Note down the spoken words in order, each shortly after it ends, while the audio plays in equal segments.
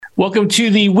Welcome to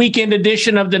the weekend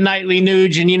edition of the Nightly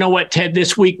Nuge. And you know what, Ted,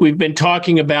 this week we've been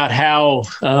talking about how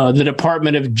the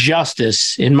Department of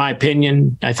Justice, in my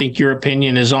opinion, I think your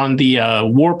opinion, is on the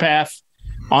warpath,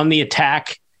 on the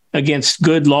attack against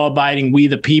good, law-abiding we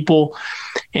the people.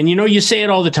 And, you know, you say it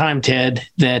all the time, Ted,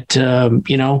 that,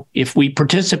 if we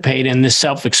participate in this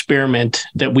self-experiment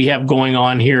that we have going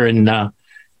on here in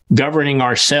governing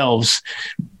ourselves,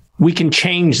 we can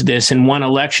change this in one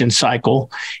election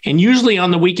cycle. And usually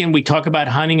on the weekend, we talk about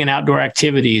hunting and outdoor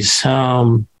activities.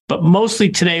 But mostly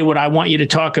today, what I want you to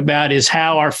talk about is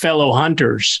how our fellow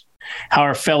hunters, how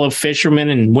our fellow fishermen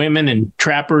and women and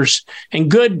trappers and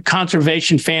good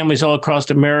conservation families all across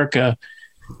America,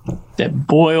 that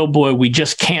boy, oh boy, we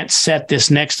just can't set this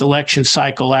next election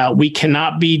cycle out. We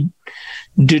cannot be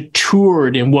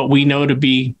detoured in what we know to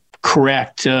be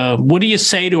correct. What do you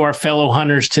say to our fellow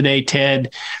hunters today,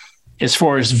 Ted, as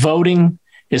far as voting,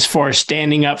 as far as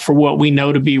standing up for what we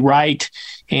know to be right,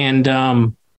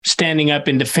 and standing up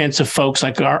in defense of folks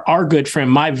like our good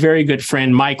friend, my very good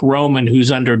friend, Mike Roman,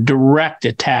 who's under direct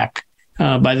attack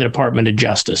by the Department of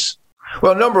Justice?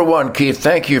 Well, number one, Keith,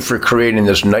 thank you for creating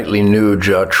this Nightly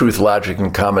Nuge, truth, logic,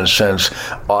 and common sense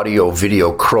audio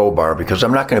video crowbar, because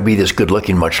I'm not going to be this good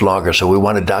looking much longer. So we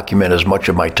want to document as much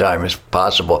of my time as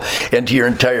possible. And to your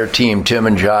entire team, Tim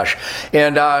and Josh.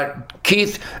 And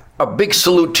Keith, a big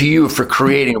salute to you for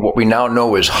creating what we now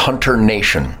know as Hunter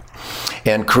Nation,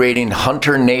 and creating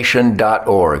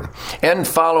hunternation.org, and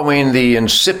following the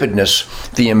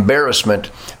insipidness, the embarrassment,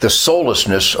 the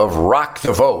soullessness of Rock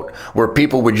the Vote, where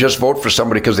people would just vote for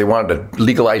somebody because they wanted to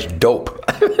legalize dope.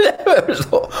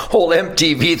 The whole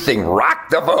MTV thing, Rock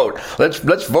the Vote.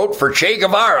 Let's vote for Che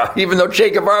Guevara, even though Che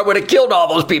Guevara would have killed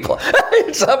all those people.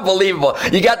 It's unbelievable.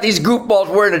 You got these goofballs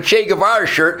wearing a Che Guevara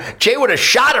shirt. Che would have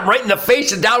shot him right in the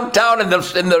face in downtown in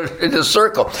the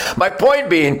circle. My point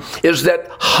being is that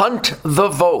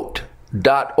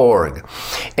huntthevote.org.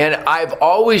 And I've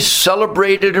always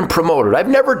celebrated and promoted. I've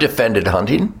never defended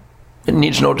hunting. It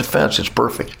needs no defense. It's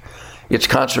perfect. It's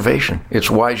conservation. It's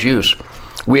wise use.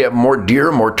 We have more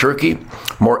deer, more turkey,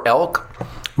 more elk,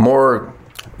 more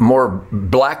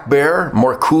black bear,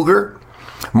 more cougar,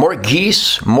 more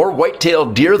geese, more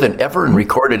white-tailed deer than ever in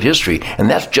recorded history. And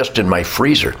that's just in my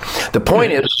freezer. The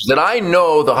point is that I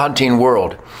know the hunting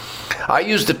world. I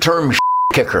use the term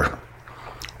kicker.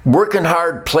 Working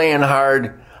hard, playing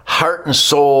hard, heart and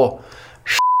soul,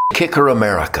 kicker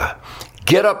America.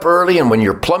 Get up early, and when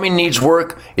your plumbing needs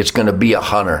work, it's going to be a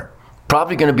hunter.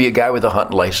 Probably going to be a guy with a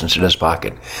hunting license in his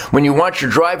pocket. When you want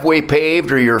your driveway paved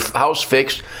or your house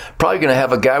fixed, probably going to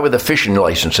have a guy with a fishing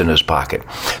license in his pocket.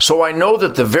 So I know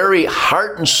that the very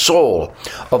heart and soul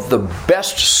of the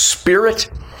best spirit,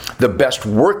 the best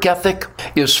work ethic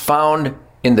is found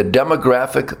in the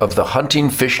demographic of the hunting,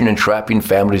 fishing, and trapping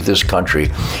families of this country.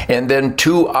 And then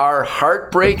to our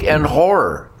heartbreak and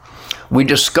horror, we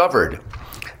discovered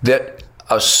that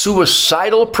a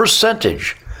suicidal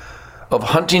percentage of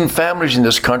hunting families in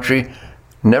this country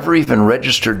never even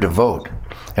registered to vote.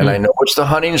 And I know it's the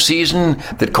hunting season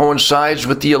that coincides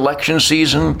with the election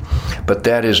season, but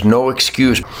that is no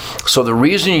excuse. So the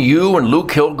reason you and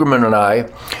Luke Hilgerman and I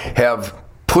have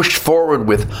pushed forward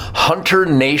with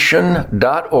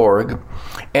hunternation.org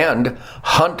and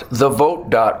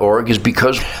huntthevote.org is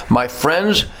because, my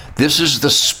friends, this is the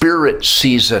spirit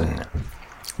season.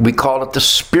 We call it the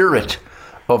spirit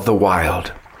of the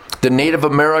wild. The Native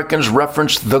Americans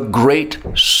referenced the Great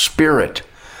Spirit,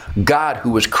 God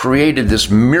who has created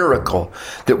this miracle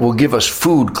that will give us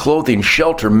food, clothing,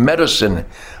 shelter, medicine,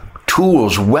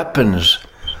 tools, weapons,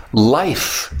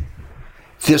 life.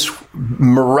 This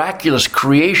miraculous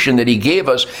creation that he gave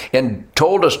us and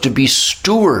told us to be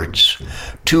stewards,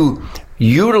 to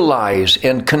utilize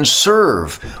and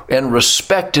conserve and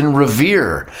respect and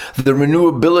revere the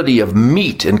renewability of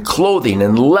meat and clothing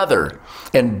and leather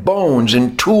and bones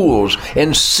and tools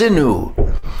and sinew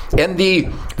and the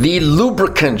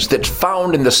lubricants that's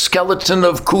found in the skeleton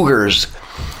of cougars.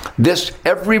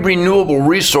 Every renewable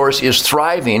resource is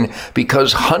thriving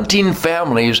because hunting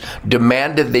families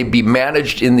demanded they be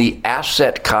managed in the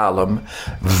asset column,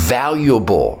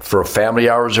 valuable for family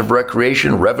hours of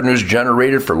recreation, revenues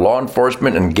generated for law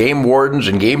enforcement and game wardens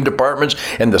and game departments,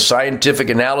 and the scientific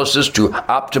analysis to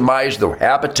optimize the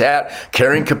habitat,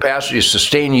 carrying capacity,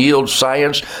 sustain yield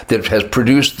science that has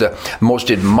produced the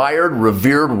most admired,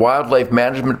 revered wildlife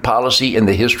management policy in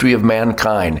the history of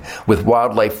mankind, with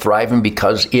wildlife thriving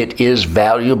because it is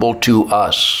valuable to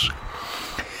us.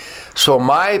 So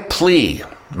my plea,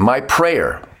 my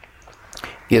prayer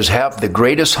is have the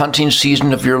greatest hunting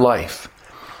season of your life,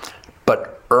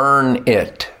 but earn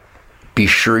it. Be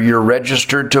sure you're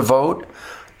registered to vote.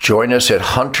 Join us at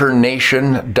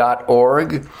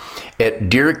hunternation.org. At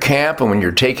deer camp, and when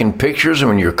you're taking pictures and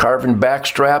when you're carving back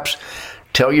straps,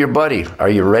 tell your buddy, are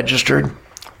you registered?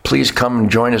 Please come and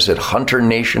join us at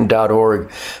hunternation.org.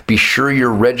 Be sure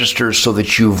you're registered so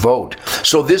that you vote.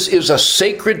 So this is a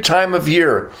sacred time of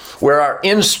year where our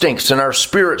instincts and our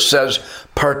spirit says,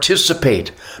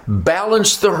 participate,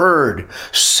 balance the herd,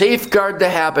 safeguard the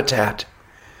habitat,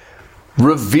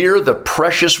 revere the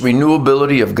precious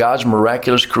renewability of God's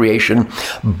miraculous creation,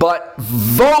 but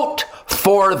vote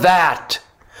for that.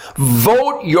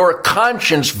 Vote your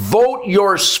conscience, vote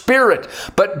your spirit,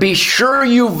 but be sure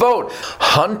you vote.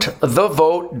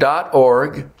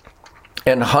 Huntthevote.org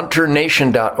and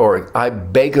hunternation.org. I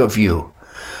beg of you,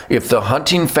 if the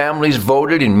hunting families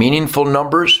voted in meaningful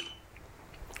numbers,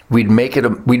 we'd make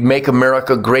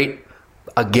America great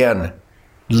again,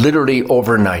 literally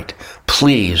overnight.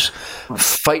 Please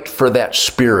fight for that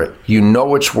spirit. You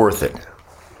know it's worth it.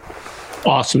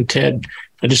 Awesome, Ted.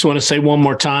 I just want to say one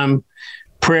more time,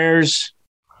 prayers,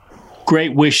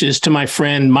 great wishes to my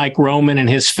friend Mike Roman and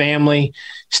his family.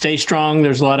 Stay strong.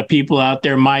 There's a lot of people out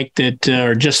there, Mike, that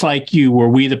are just like you, were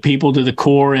we the people to the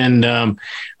core. And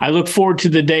I look forward to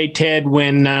the day, Ted,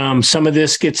 when some of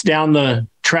this gets down the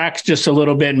tracks just a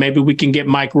little bit. Maybe we can get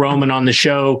Mike Roman on the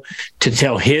show to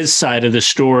tell his side of the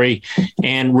story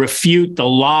and refute the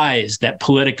lies that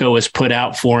Politico has put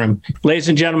out for him. Ladies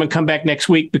and gentlemen, come back next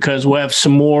week because we'll have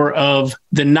some more of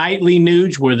the Nightly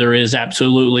Nuge where there is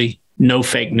absolutely no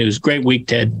fake news. Great week,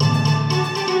 Ted.